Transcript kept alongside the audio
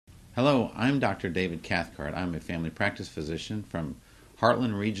Hello, I'm Dr. David Cathcart. I'm a family practice physician from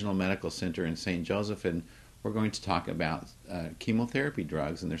Heartland Regional Medical Center in St. Joseph, and we're going to talk about chemotherapy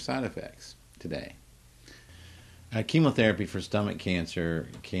drugs and their side effects today. Chemotherapy for stomach cancer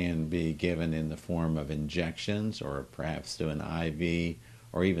can be given in the form of injections or perhaps through an IV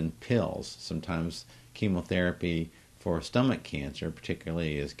or even pills. Sometimes chemotherapy for stomach cancer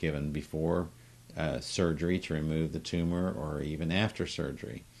particularly is given before surgery to remove the tumor or even after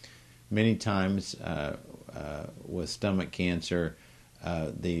surgery. Many times with stomach cancer,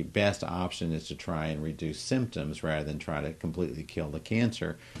 the best option is to try and reduce symptoms rather than try to completely kill the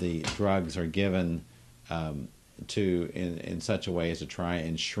cancer. The drugs are given in such a way as to try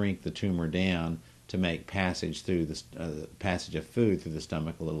and shrink the tumor down to make passage through the passage of food through the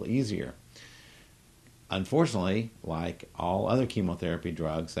stomach a little easier. Unfortunately, like all other chemotherapy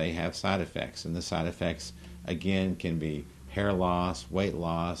drugs, they have side effects, and the side effects again can be hair loss, weight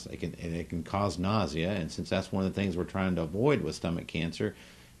loss. It can cause nausea, and since that's one of the things we're trying to avoid with stomach cancer,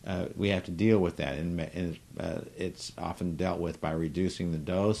 we have to deal with that, and it's often dealt with by reducing the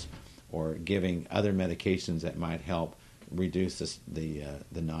dose or giving other medications that might help reduce the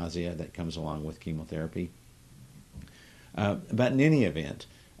nausea that comes along with chemotherapy. But in any event,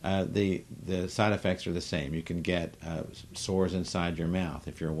 the side effects are the same. You can get sores inside your mouth.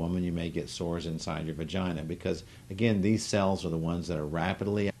 If you're a woman, you may get sores inside your vagina because, again, these cells are the ones that are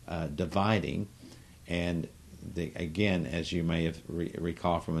rapidly dividing. And again, as you may have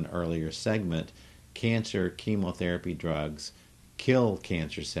recall from an earlier segment, cancer chemotherapy drugs kill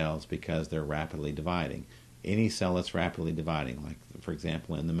cancer cells because they're rapidly dividing. Any cell that's rapidly dividing, like, for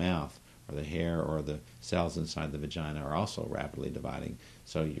example, in the mouth, or the hair or the cells inside the vagina are also rapidly dividing,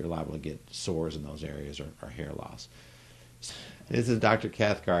 so you're liable to get sores in those areas or hair loss. This is Dr.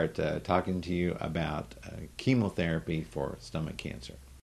 Cathcart talking to you about chemotherapy for stomach cancer.